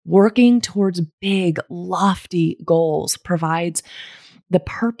Working towards big, lofty goals provides the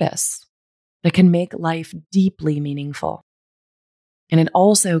purpose that can make life deeply meaningful. And it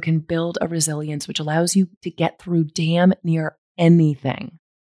also can build a resilience which allows you to get through damn near anything.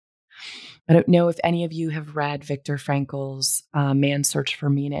 I don't know if any of you have read Viktor Frankl's Man's Search for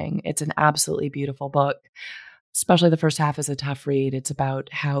Meaning. It's an absolutely beautiful book. Especially the first half is a tough read. It's about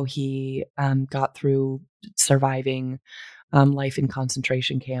how he got through surviving life in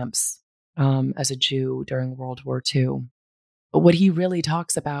concentration camps as a Jew during World War II. But what he really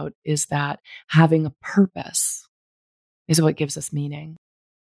talks about is that having a purpose is what gives us meaning.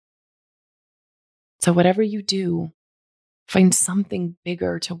 So whatever you do, find something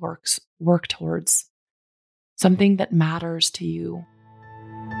bigger to work towards, something that matters to you.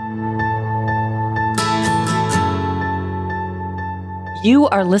 You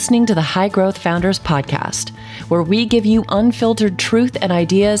are listening to the High Growth Founders Podcast, where we give you unfiltered truth and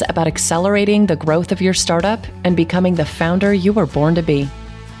ideas about accelerating the growth of your startup and becoming the founder you were born to be.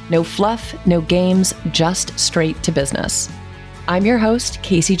 No fluff, no games, just straight to business. I'm your host,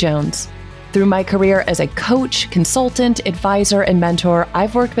 Casey Jones. Through my career as a coach, consultant, advisor, and mentor,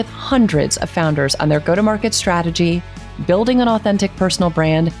 I've worked with hundreds of founders on their go-to-market strategy, building an authentic personal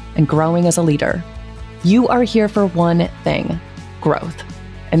brand, and growing as a leader. You are here for one thing: growth.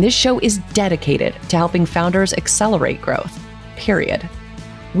 And this show is dedicated to helping founders accelerate growth, period.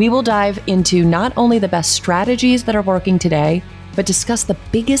 We will dive into not only the best strategies that are working today, but discuss the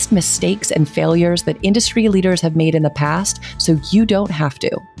biggest mistakes and failures that industry leaders have made in the past so you don't have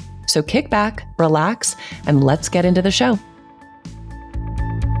to. So kick back, relax, and let's get into the show.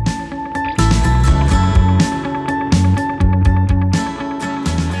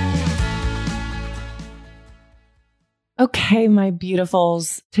 Okay, my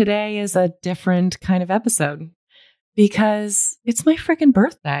beautifuls, today is a different kind of episode because it's my freaking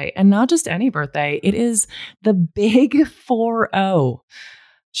birthday, and not just any birthday. It is the big 4-0.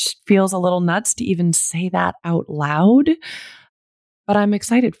 Just feels a little nuts to even say that out loud, but I'm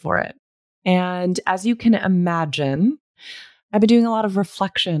excited for it. And as you can imagine, I've been doing a lot of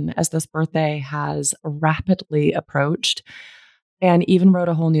reflection as this birthday has rapidly approached, and even wrote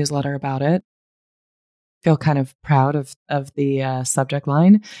a whole newsletter about it. Feel kind of proud of the subject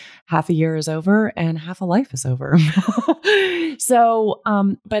line. Half a year is over and half a life is over. So,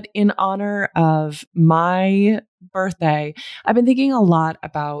 but in honor of my birthday, I've been thinking a lot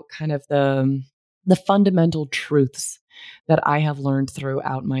about kind of the fundamental truths that I have learned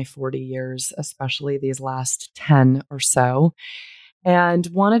throughout my 40 years, especially these last 10 or so, and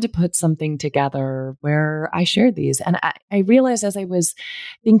wanted to put something together where I shared these. And I realized as I was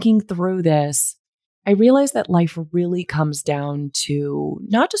thinking through this, I realized that life really comes down to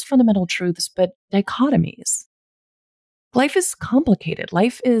not just fundamental truths, but dichotomies. Life is complicated.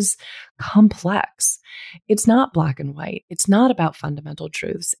 Life is complex. It's not black and white. It's not about fundamental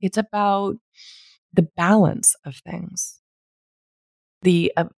truths. It's about the balance of things,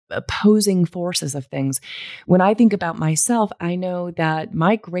 the opposing forces of things. When I think about myself, I know that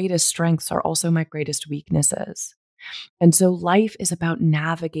my greatest strengths are also my greatest weaknesses. And so life is about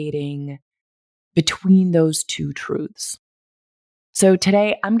navigating between those two truths. So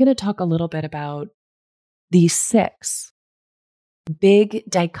today I'm going to talk a little bit about these 6 big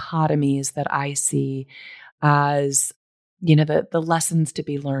dichotomies that I see as, the lessons to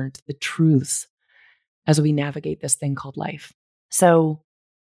be learned, the truths as we navigate this thing called life. So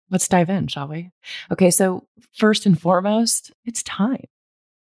let's dive in, shall we? Okay, so first and foremost, it's time,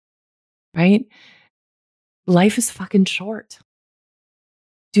 right? Life is fucking short.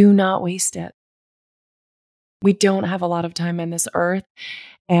 Do not waste it. We don't have a lot of time on this earth,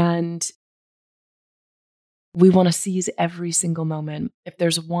 and we want to seize every single moment. If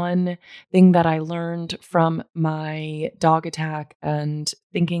there's one thing that I learned from my dog attack and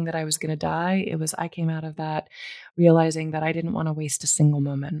thinking that I was going to die, it was I came out of that realizing that I didn't want to waste a single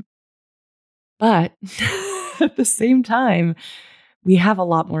moment. But at the same time, we have a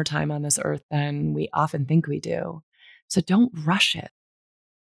lot more time on this earth than we often think we do. So don't rush it.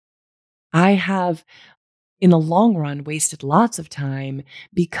 I have, in the long run, wasted lots of time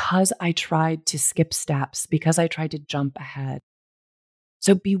because I tried to skip steps, because I tried to jump ahead.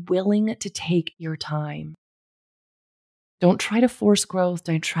 So be willing to take your time. Don't try to force growth.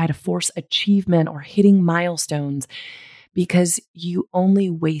 Don't try to force achievement or hitting milestones, because you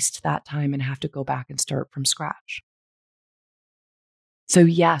only waste that time and have to go back and start from scratch. So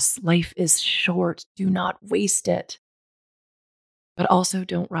yes, life is short. Do not waste it, but also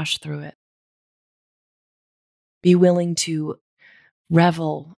don't rush through it. Be willing to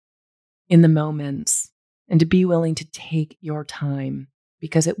revel in the moments and to be willing to take your time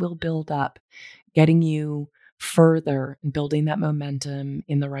because it will build up, getting you further and building that momentum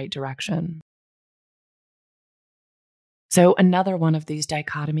in the right direction. So another one of these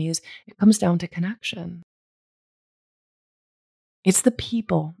dichotomies, it comes down to connection. It's the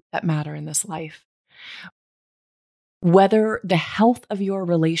people that matter in this life. Whether the health of your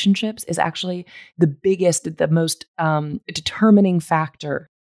relationships is actually the biggest, the most determining factor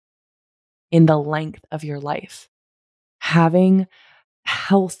in the length of your life. Having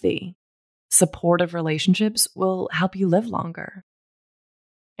healthy, supportive relationships will help you live longer.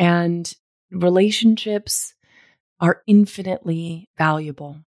 And relationships are infinitely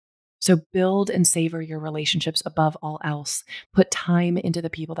valuable. So build and savor your relationships above all else. Put time into the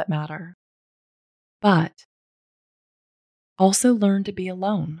people that matter. But also learn to be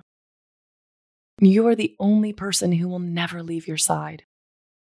alone. You are the only person who will never leave your side.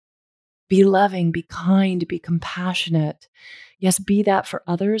 Be loving, be kind, be compassionate. Yes, be that for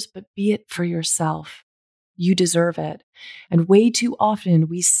others, but be it for yourself. You deserve it. And way too often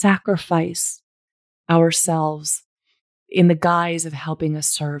we sacrifice ourselves in the guise of helping us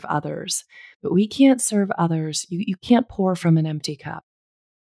serve others. But we can't serve others. You can't pour from an empty cup.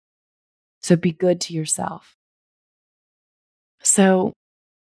 So be good to yourself. So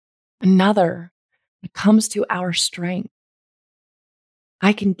another, when it comes to our strength,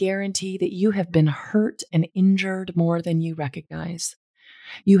 I can guarantee that you have been hurt and injured more than you recognize.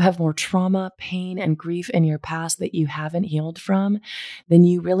 You have more trauma, pain, and grief in your past that you haven't healed from than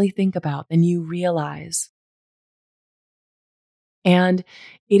you really think about, than you realize. And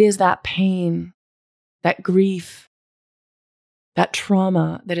it is that pain, that grief, that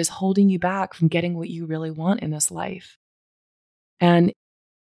trauma that is holding you back from getting what you really want in this life. And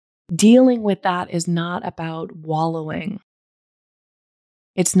dealing with that is not about wallowing.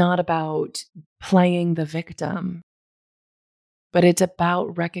 It's not about playing the victim, but it's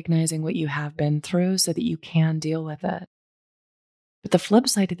about recognizing what you have been through so that you can deal with it. But the flip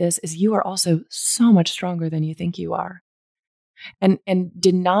side to this is you are also so much stronger than you think you are. And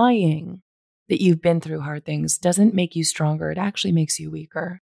denying that you've been through hard things doesn't make you stronger. It actually makes you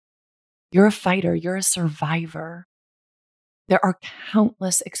weaker. You're a fighter. You're a survivor. There are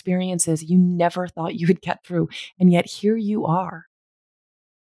countless experiences you never thought you would get through, and yet here you are.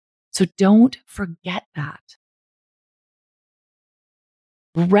 So don't forget that.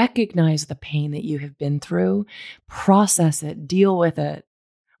 Recognize the pain that you have been through, process it, deal with it,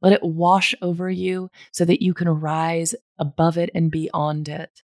 let it wash over you so that you can rise above it and beyond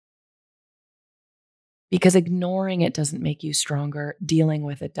it. Because ignoring it doesn't make you stronger, dealing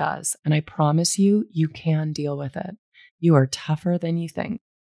with it does. And I promise you, you can deal with it. You are tougher than you think.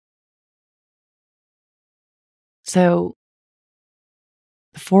 So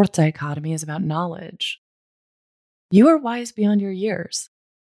the fourth dichotomy is about knowledge. You are wise beyond your years.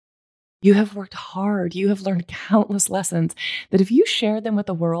 You have worked hard. You have learned countless lessons that if you shared them with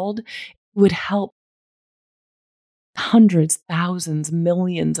the world, would help hundreds, thousands,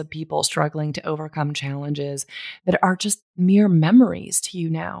 millions of people struggling to overcome challenges that are just mere memories to you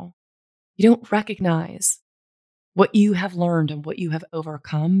now. You don't recognize what you have learned and what you have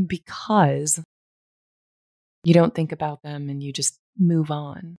overcome because you don't think about them and you just move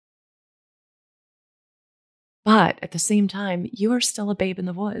on. But at the same time, you are still a babe in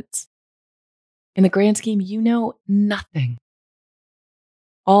the woods. In the grand scheme, you know nothing.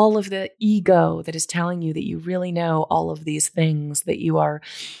 All of the ego that is telling you that you really know all of these things, that you are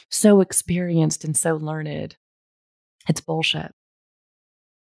so experienced and so learned, it's bullshit.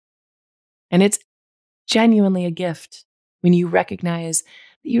 And it's genuinely a gift when you recognize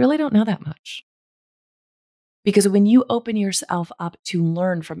that you really don't know that much. Because when you open yourself up to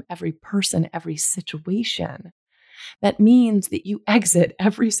learn from every person, every situation, that means that you exit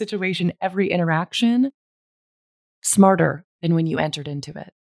every situation, every interaction smarter than when you entered into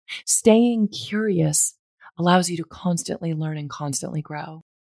it. Staying curious allows you to constantly learn and constantly grow.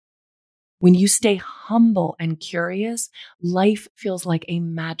 When you stay humble and curious, life feels like a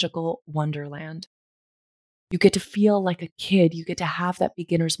magical wonderland. You get to feel like a kid. You get to have that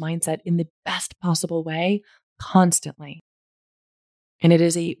beginner's mindset in the best possible way constantly. And it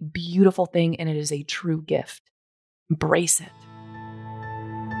is a beautiful thing and it is a true gift. Embrace it.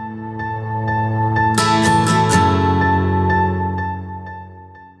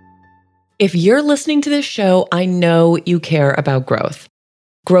 If you're listening to this show, I know you care about growth.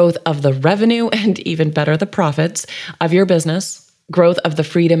 Growth of the revenue and even better, the profits of your business, growth of the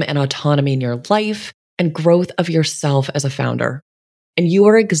freedom and autonomy in your life, and growth of yourself as a founder. And you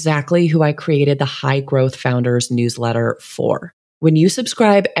are exactly who I created the High Growth Founders newsletter for. When you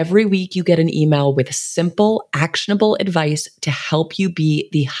subscribe every week, you get an email with simple, actionable advice to help you be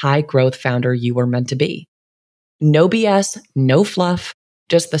the high growth founder you were meant to be. No BS, no fluff,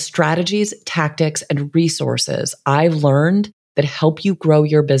 just the strategies, tactics, and resources I've learned that help you grow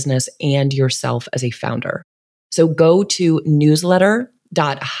your business and yourself as a founder. So go to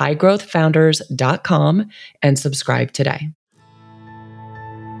newsletter.highgrowthfounders.com and subscribe today.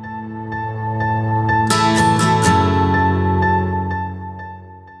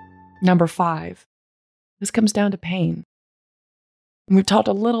 Number 5, this comes down to pain. And we've talked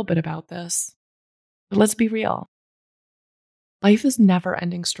a little bit about this, but let's be real. Life is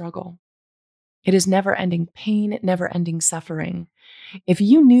never-ending struggle. It is never-ending pain, never-ending suffering. If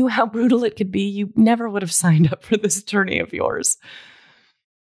you knew how brutal it could be, you never would have signed up for this journey of yours.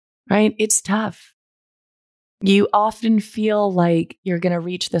 Right? It's tough. You often feel like you're going to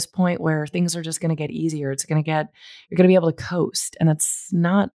reach this point where things are just going to get easier. You're going to be able to coast. And that's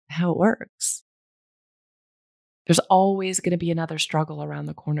not how it works. There's always going to be another struggle around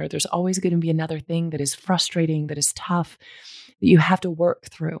the corner. There's always going to be another thing that is frustrating, that is tough, that you have to work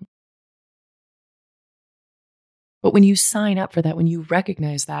through. But when you sign up for that, when you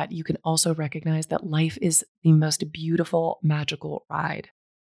recognize that, you can also recognize that life is the most beautiful, magical ride.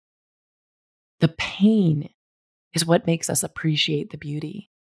 The pain is what makes us appreciate the beauty.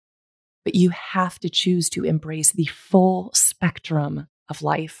 But you have to choose to embrace the full spectrum of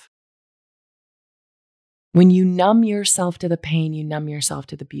life. When you numb yourself to the pain, you numb yourself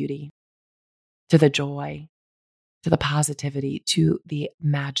to the beauty, to the joy, to the positivity, to the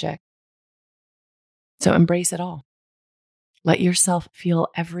magic. So embrace it all. Let yourself feel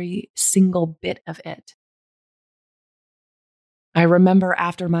every single bit of it. I remember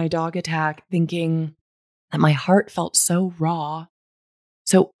after my dog attack thinking that my heart felt so raw,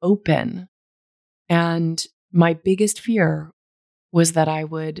 so open. And my biggest fear was that I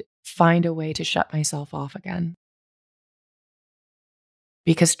would find a way to shut myself off again.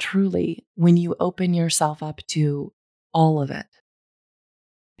 Because truly, when you open yourself up to all of it,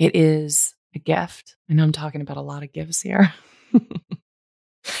 it is a gift. And I'm talking about a lot of gifts here.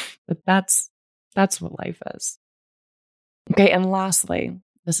 But that's what life is. Okay, and lastly,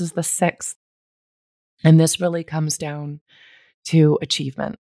 this is the 6th. And this really comes down to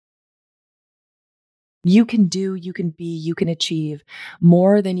achievement. You can do, you can be, you can achieve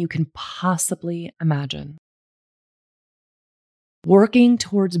more than you can possibly imagine. Working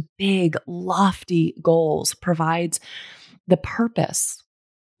towards big, lofty goals provides the purpose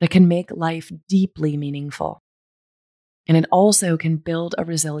that can make life deeply meaningful. And it also can build a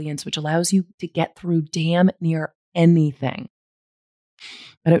resilience which allows you to get through damn near anything.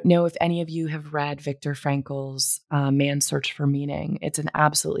 I don't know if any of you have read Viktor Frankl's Man's Search for Meaning. It's an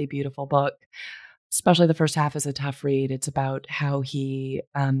absolutely beautiful book. Especially the first half is a tough read. It's about how he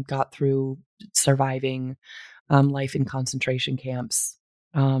got through surviving life in concentration camps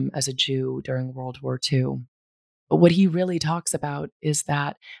as a Jew during World War II. But what he really talks about is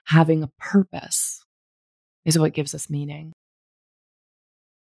that having a purpose is what gives us meaning.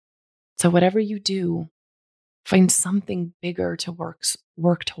 So whatever you do, find something bigger to work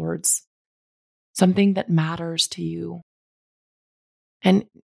towards, something that matters to you. And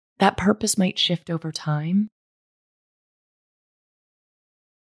that purpose might shift over time,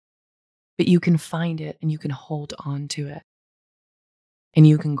 but you can find it and you can hold on to it and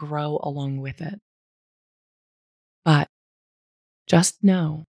you can grow along with it. But just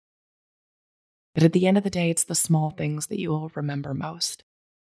know that at the end of the day, it's the small things that you will remember most.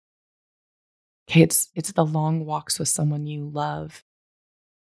 Okay, it's the long walks with someone you love.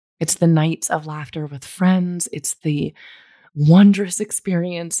 It's the nights of laughter with friends. It's the wondrous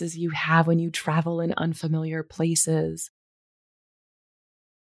experiences you have when you travel in unfamiliar places.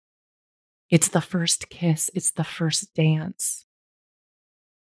 It's the first kiss. It's the first dance.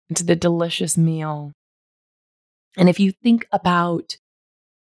 It's the delicious meal. And if you think about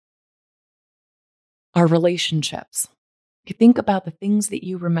our relationships, if you think about the things that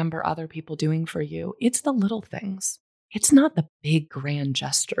you remember other people doing for you, it's the little things. It's not the big grand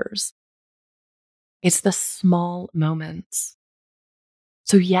gestures. It's the small moments.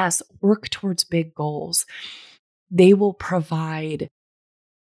 So yes, work towards big goals. They will provide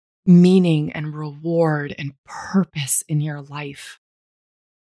meaning and reward and purpose in your life.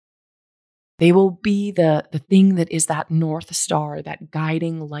 They will be the thing that is that North Star, that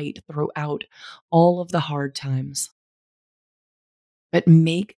guiding light throughout all of the hard times. But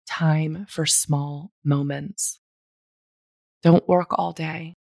make time for small moments. Don't work all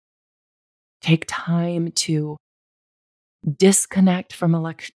day. Take time to disconnect from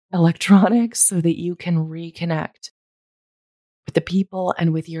electronics so that you can reconnect with the people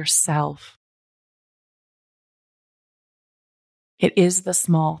and with yourself. It is the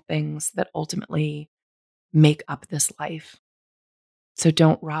small things that ultimately make up this life. So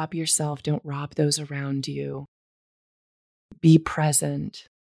don't rob yourself. Don't rob those around you. Be present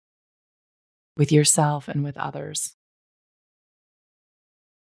with yourself and with others.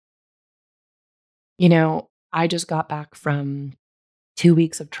 You know, I just got back from 2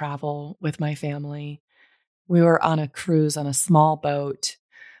 weeks of travel with my family. We were on a cruise on a small boat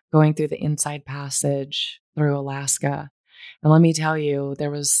going through the Inside Passage through Alaska. And let me tell you,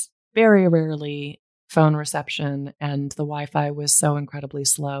 there was very rarely phone reception, and the Wi-Fi was so incredibly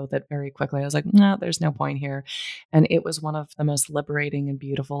slow that very quickly I was like, no, there's no point here. And it was one of the most liberating and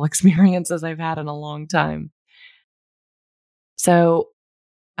beautiful experiences I've had in a long time. So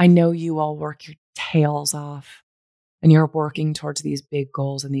I know you all work your tails off and you're working towards these big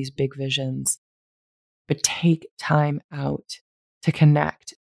goals and these big visions, but take time out to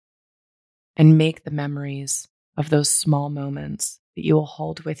connect and make the memories of those small moments that you will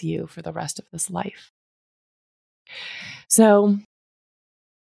hold with you for the rest of this life. So,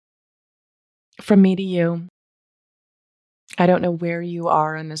 from me to you, I don't know where you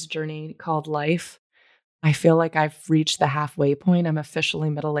are on this journey called life. I feel like I've reached the halfway point. I'm officially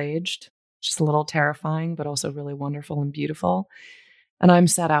middle-aged, which is a little terrifying, but also really wonderful and beautiful. And I'm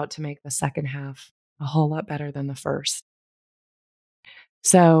set out to make the second half a whole lot better than the first.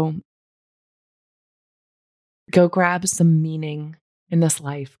 So, go grab some meaning in this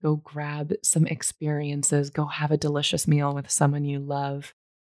life. Go grab some experiences. Go have a delicious meal with someone you love.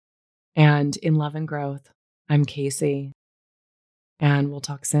 And in love and growth, I'm Casey, and we'll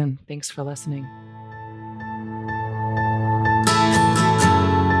talk soon. Thanks for listening.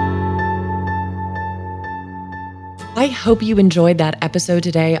 I hope you enjoyed that episode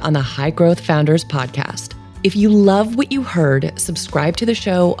today on the High Growth Founders podcast. If you love what you heard, subscribe to the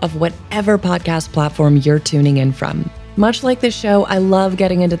show of whatever podcast platform you're tuning in from. Much like this show, I love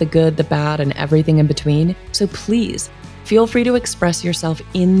getting into the good, the bad, and everything in between. So please feel free to express yourself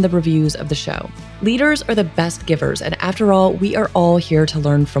in the reviews of the show. Leaders are the best givers, and after all, we are all here to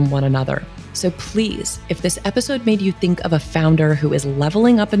learn from one another. So please, if this episode made you think of a founder who is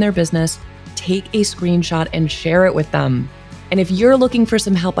leveling up in their business, take a screenshot and share it with them. And if you're looking for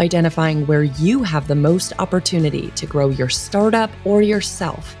some help identifying where you have the most opportunity to grow your startup or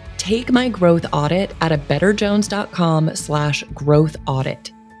yourself, take my growth audit at abetterjones.com/growth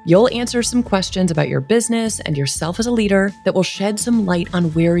audit. You'll answer some questions about your business and yourself as a leader that will shed some light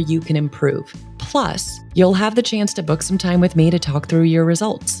on where you can improve. Plus, you'll have the chance to book some time with me to talk through your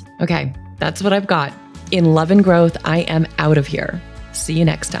results. Okay, that's what I've got. In love and growth, I am out of here. See you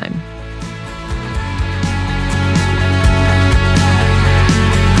next time.